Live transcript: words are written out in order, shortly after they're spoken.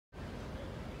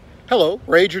Hello,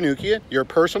 Ray Janukia, your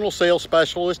personal sales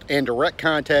specialist and direct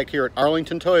contact here at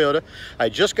Arlington Toyota. I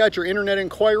just got your internet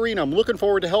inquiry and I'm looking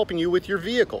forward to helping you with your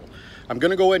vehicle. I'm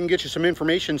going to go ahead and get you some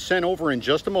information sent over in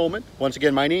just a moment. Once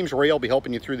again, my name's Ray. I'll be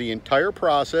helping you through the entire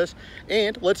process,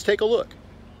 and let's take a look.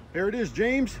 There it is,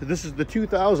 James. This is the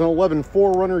 2011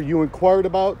 4Runner you inquired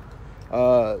about.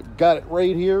 Got it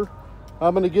right here.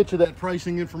 I'm going to get you that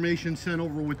pricing information sent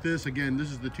over with this. Again,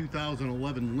 this is the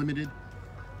 2011 Limited.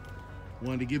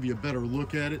 Wanted to give you a better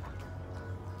look at it.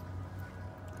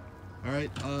 All right,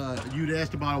 you'd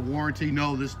asked about a warranty.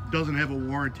 No, this doesn't have a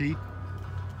warranty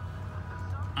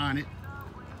on it.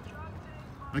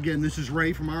 Again, this is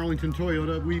Ray from Arlington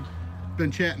Toyota. We've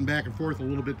been chatting back and forth a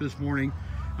little bit this morning.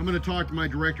 I'm going to talk to my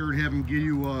director and have him give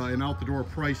you an out-the-door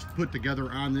price put together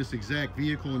on this exact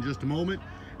vehicle in just a moment,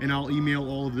 and I'll email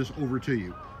all of this over to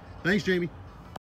you. Thanks, Jamie.